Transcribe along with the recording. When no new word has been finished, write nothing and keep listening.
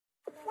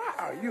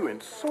are you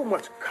in so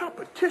much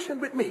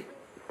competition with me?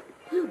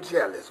 You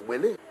jealous,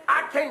 Willie?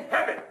 I can't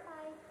have it.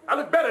 I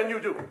look better than you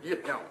do. You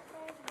don't.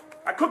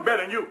 I cook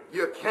better than you.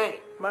 You can't.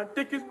 My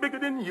dick is bigger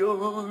than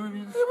yours.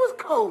 It was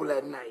cold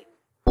that night.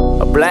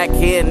 A black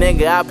hair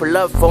nigga, I pull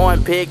up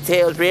foreign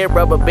pigtails, red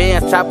rubber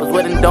bands, choppers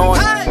with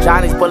endurance.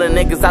 Johnny's pulling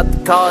niggas out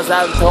the cars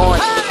out of torn.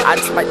 I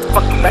just might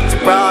fuck about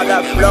your broad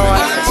up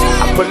Florence.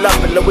 I pull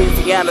up in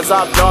Louisiana's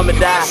off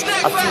Normandy.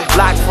 A few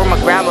blocks from my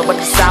grandma, but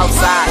the south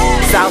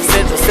side. South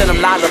Central send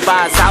them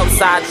lullabies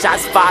outside.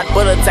 Shots fired,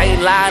 bullets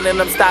ain't lying in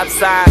them stop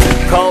signs.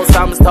 Cold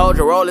summers told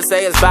you, rollers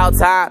say it's about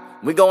time.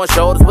 We going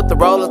shoulders with the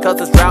rollers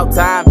cause it's drought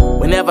time.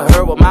 We never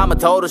heard what mama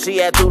told her. She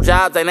had 2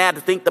 jobs, ain't had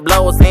to think the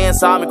blowers in.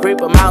 Saw me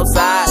creep 'em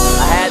outside.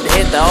 I had to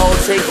hit the old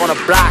chick on the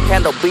block.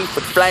 Handle beef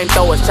with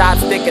flamethrowers,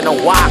 chopstick and a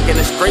wok. In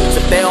the streets,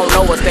 if they don't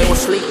know us, they will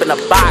sleep in a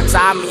box.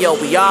 I'm yo,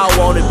 we all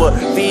want it, but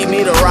feed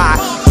me the rock.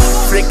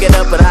 Flick it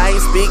up, but I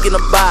ain't speaking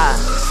to buy.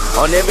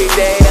 On every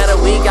day of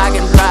the week I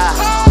can try.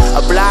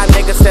 A blind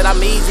nigga said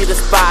I'm easy to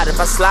spot. If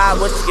I slide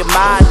with your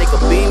mind, nigga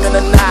beam in the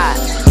night.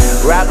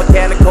 Grab a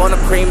can of corn,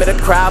 cream of the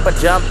crowd, but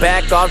jump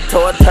back off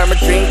toward turn my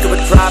dream to a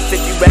drop.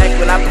 50 back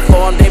when I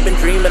perform, they been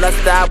dreaming I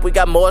stop. We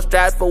got more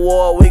strides for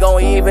war, we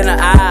gon' even the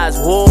eyes.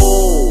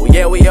 Whoa,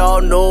 yeah, we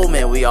all know,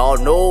 man, we all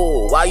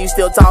know. Why you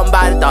still talking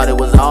about it? Thought it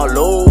was all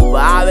low.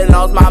 But I been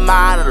lost my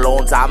mind a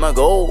long time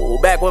ago.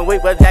 Back when we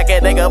was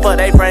jacking nigga for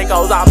they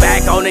Francos, I'm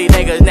back on these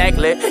niggas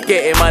necklace.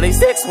 Getting money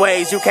 6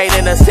 ways, you can't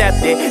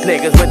intercept it.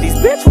 Niggas with these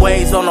bitch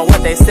ways, don't know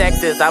what they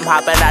sex is. I'm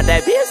hopping out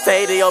that bitch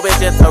faded, your bitch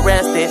just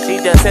arrested. She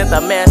just sent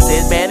a message.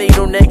 Man, these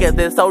new niggas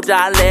is so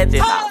John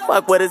Legend. I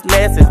fuck with his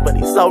message, but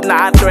he's so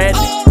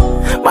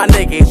non-threatening. My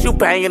niggas, you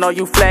banging on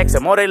you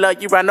flexing. More they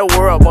love you around the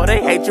world, more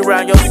they hate you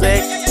around your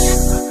sex.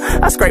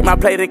 I scrape my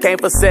plate, it came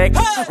for sex.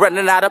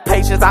 Running out of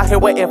patience, out here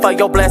waiting for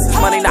your blessings.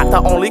 Money not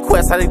the only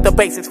quest, I need the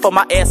basics for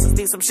my essence.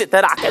 Need some shit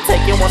that I can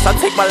take in once I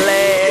take my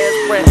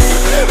last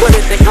breath. What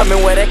if they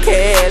coming with that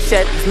cash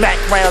at? These Mac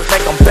rounds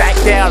make them back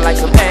down like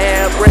some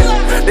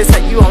average. They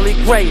say you only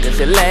great as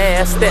your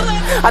last step.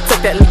 I took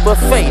that leap of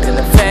faith in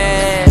the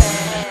fast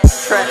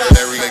track.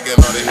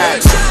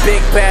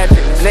 Big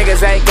Patrick,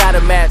 niggas ain't got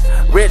a match.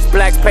 Rich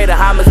blacks pay the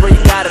homage where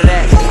you got it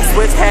at.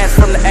 Switch hats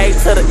from the A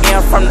to the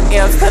M, from the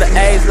M's to the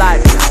A's like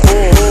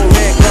ooh,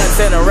 red guns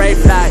in a rape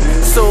like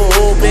so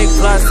big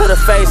blunts to the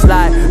face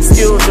like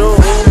excuse you,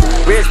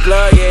 rich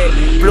blood, yeah,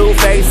 blue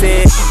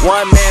faces.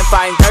 One man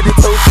fighting 32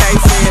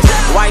 cases.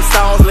 White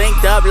stones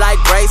linked up like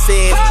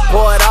braces.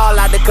 Pour it all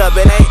out the cup,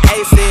 it ain't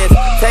aces.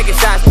 Taking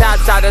shots, top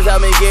shotters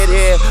help me get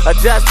here.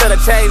 Adjust to the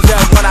change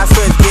up when I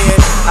switch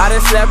gears. I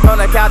done slept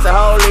on the couch a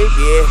whole week,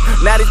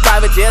 yeah. Now these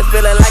private jets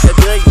feeling like a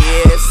good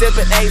year.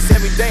 Sipping ace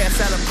every day and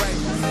celebrate.